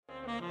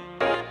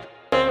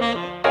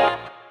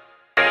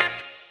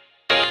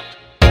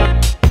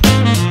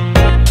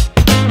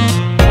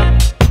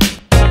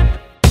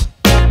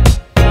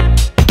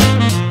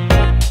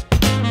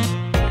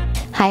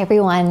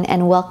everyone,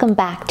 and welcome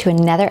back to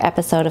another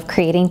episode of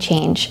Creating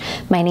Change.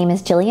 My name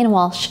is Jillian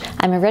Walsh.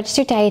 I'm a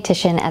registered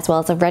dietitian as well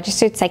as a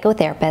registered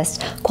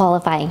psychotherapist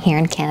qualifying here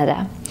in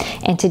Canada.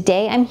 And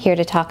today I'm here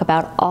to talk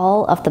about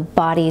all of the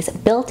body's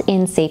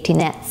built-in safety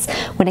nets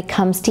when it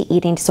comes to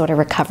eating disorder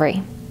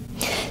recovery.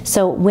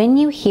 So when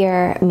you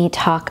hear me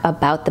talk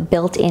about the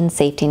built-in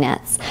safety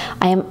nets,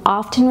 I am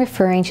often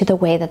referring to the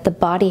way that the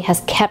body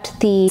has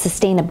kept the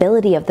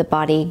sustainability of the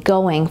body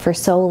going for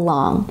so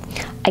long.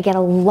 I get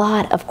a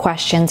lot of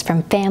questions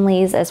from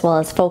families as well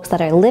as folks that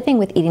are living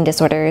with eating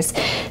disorders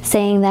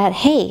saying that,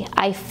 hey,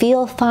 I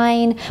feel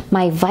fine,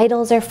 my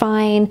vitals are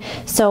fine,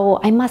 so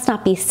I must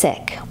not be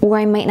sick, or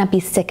I might not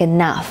be sick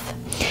enough.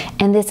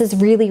 And this is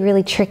really,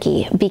 really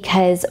tricky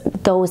because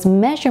those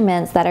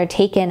measurements that are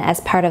taken as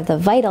part of the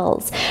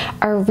vitals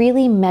are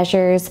really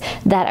measures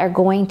that are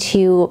going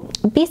to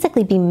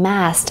basically be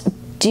masked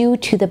due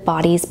to the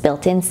body's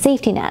built-in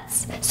safety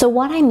nets. So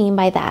what I mean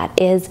by that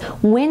is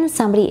when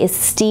somebody is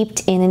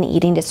steeped in an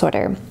eating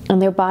disorder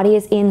and their body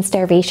is in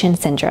starvation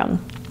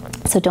syndrome.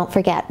 So don't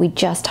forget, we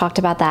just talked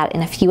about that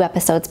in a few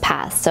episodes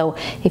past. So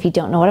if you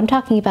don't know what I'm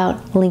talking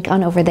about, link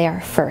on over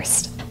there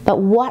first. But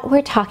what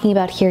we're talking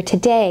about here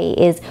today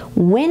is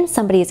when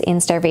somebody is in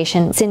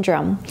starvation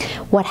syndrome,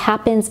 what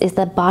happens is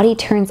the body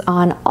turns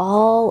on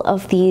all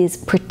of these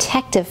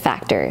protective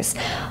factors.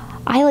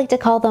 I like to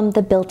call them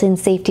the built-in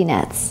safety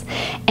nets.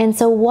 And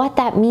so what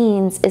that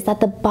means is that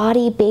the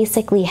body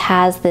basically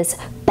has this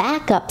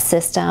backup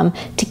system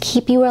to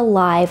keep you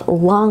alive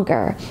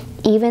longer,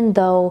 even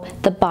though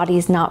the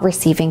body's not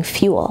receiving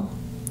fuel.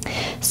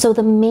 So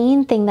the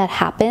main thing that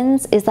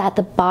happens is that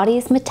the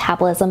body's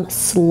metabolism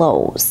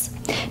slows.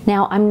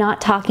 Now, I'm not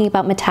talking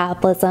about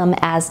metabolism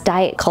as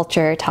diet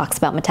culture talks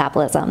about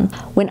metabolism.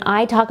 When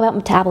I talk about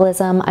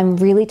metabolism, I'm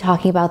really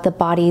talking about the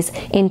body's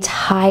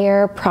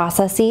entire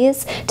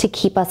processes to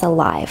keep us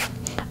alive.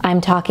 I'm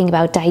talking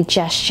about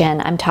digestion,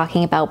 I'm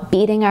talking about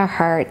beating our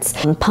hearts,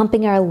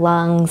 pumping our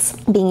lungs,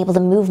 being able to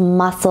move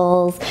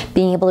muscles,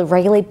 being able to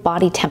regulate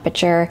body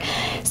temperature.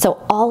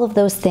 So all of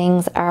those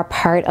things are a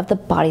part of the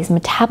body's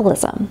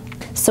metabolism.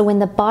 So when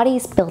the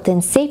body's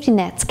built-in safety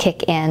nets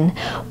kick in,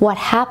 what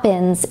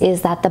happens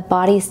is that the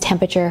body's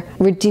temperature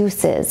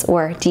reduces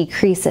or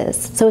decreases.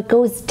 So it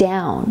goes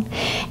down.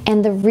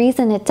 And the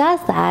reason it does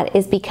that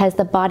is because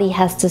the body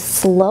has to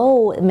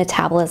slow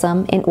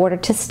metabolism in order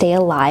to stay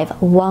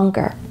alive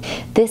longer.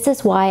 This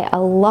is why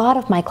a lot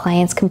of my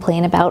clients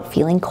complain about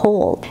feeling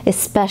cold,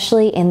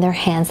 especially in their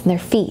hands and their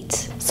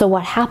feet. So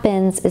what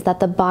happens is that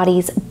the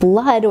body's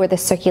blood or the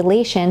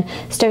circulation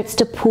starts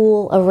to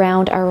pool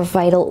around our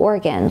vital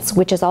organs,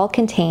 which is all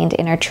contained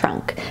in our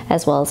trunk,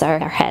 as well as our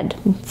head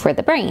for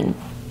the brain.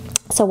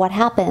 So what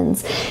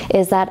happens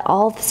is that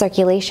all the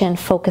circulation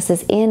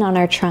focuses in on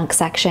our trunk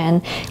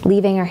section,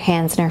 leaving our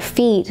hands and our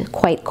feet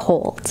quite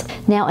cold.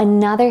 Now,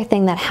 another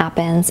thing that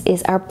happens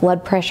is our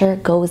blood pressure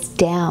goes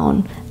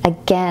down.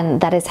 Again,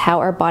 that is how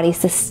our body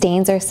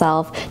sustains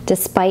ourselves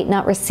despite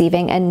not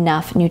receiving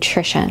enough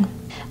nutrition.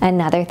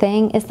 Another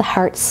thing is the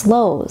heart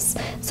slows.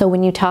 So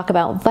when you talk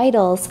about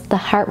vitals, the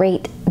heart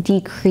rate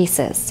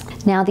decreases.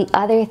 Now, the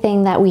other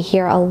thing that we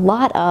hear a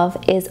lot of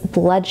is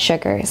blood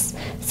sugars.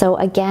 So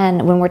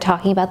again, when we're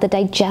talking about the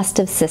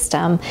digestive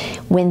system,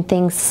 when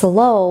things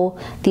slow,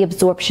 the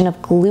absorption of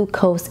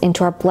glucose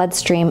into our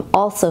bloodstream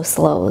also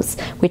slows,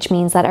 which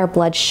means that our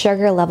blood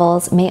sugar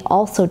levels may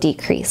also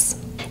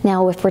decrease.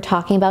 Now, if we're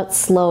talking about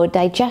slow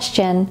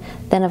digestion,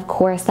 then of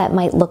course that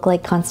might look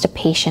like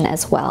constipation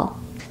as well.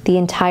 The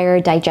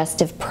entire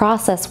digestive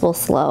process will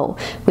slow,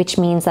 which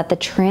means that the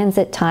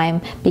transit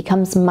time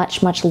becomes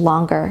much, much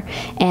longer.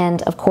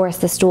 And of course,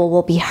 the stool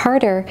will be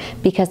harder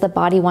because the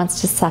body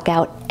wants to suck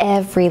out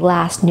every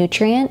last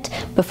nutrient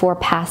before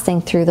passing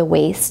through the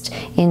waste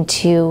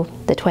into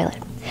the toilet.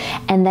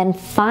 And then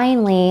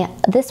finally,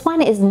 this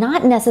one is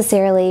not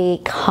necessarily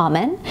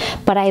common,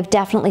 but I've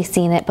definitely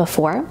seen it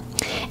before.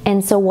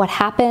 And so what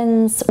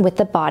happens with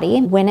the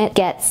body when it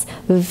gets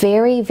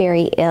very,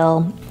 very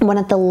ill, one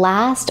of the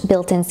last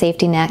built-in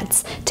safety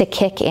nets to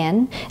kick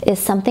in is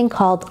something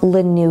called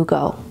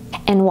lanugo.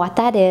 And what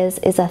that is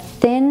a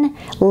thin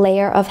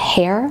layer of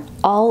hair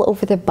all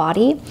over the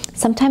body.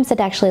 Sometimes it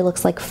actually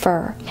looks like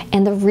fur.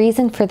 And the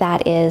reason for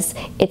that is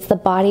it's the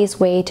body's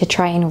way to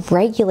try and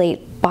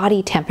regulate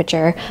body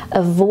temperature,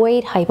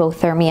 avoid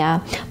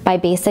hypothermia by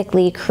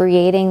basically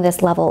creating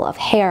this level of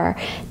hair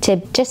to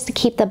just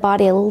keep the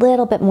body a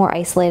little bit more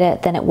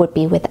isolated than it would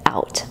be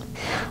without.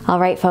 All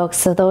right, folks,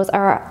 so those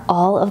are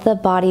all of the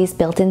body's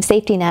built-in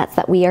safety nets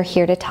that we are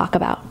here to talk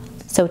about.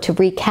 So to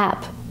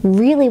recap,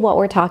 really what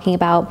we're talking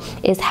about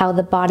is how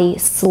the body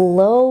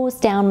slows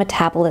down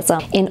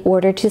metabolism in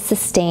order to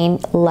sustain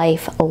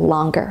life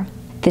longer.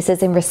 This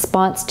is in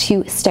response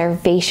to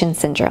starvation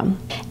syndrome.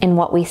 And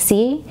what we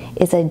see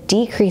is a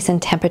decrease in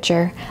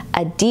temperature,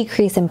 a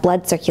decrease in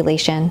blood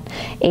circulation,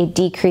 a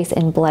decrease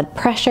in blood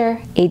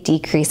pressure, a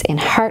decrease in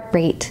heart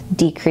rate,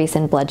 decrease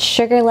in blood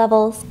sugar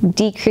levels,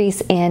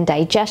 decrease in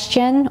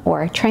digestion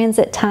or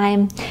transit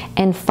time,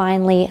 and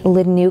finally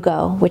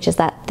lanugo, which is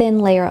that thin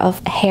layer of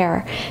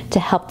hair to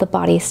help the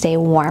body stay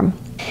warm.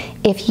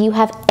 If you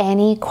have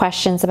any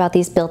questions about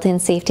these built-in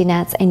safety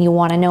nets and you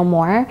want to know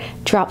more,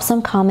 drop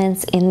some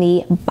comments in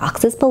the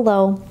boxes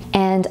below.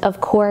 And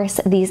of course,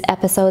 these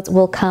episodes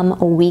will come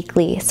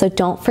weekly, so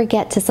don't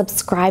forget to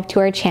subscribe to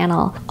our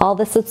channel. All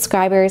the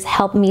subscribers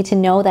help me to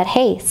know that,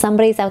 hey,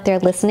 somebody's out there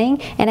listening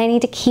and I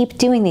need to keep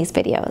doing these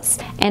videos.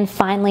 And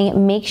finally,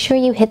 make sure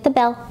you hit the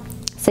bell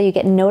so you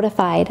get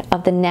notified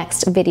of the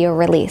next video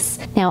release.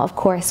 Now, of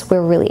course,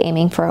 we're really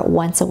aiming for it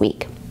once a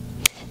week.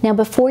 Now,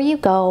 before you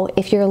go,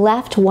 if you're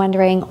left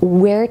wondering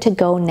where to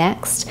go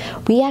next,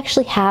 we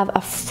actually have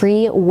a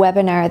free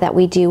webinar that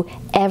we do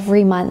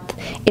every month.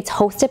 It's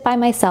hosted by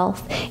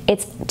myself.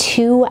 It's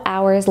 2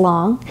 hours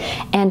long.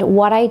 And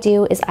what I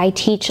do is I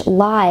teach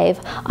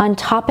live on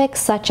topics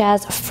such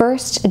as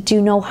first,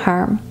 do no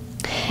harm.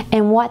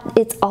 And what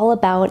it's all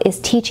about is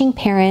teaching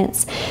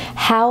parents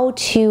how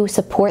to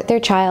support their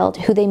child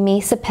who they may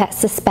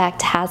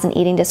suspect has an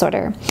eating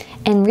disorder,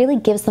 and really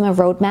gives them a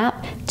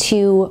roadmap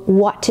to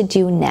what to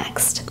do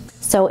next.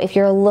 So if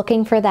you're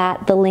looking for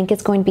that, the link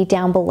is going to be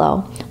down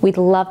below. We'd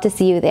love to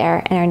see you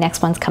there, and our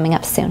next one's coming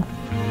up soon.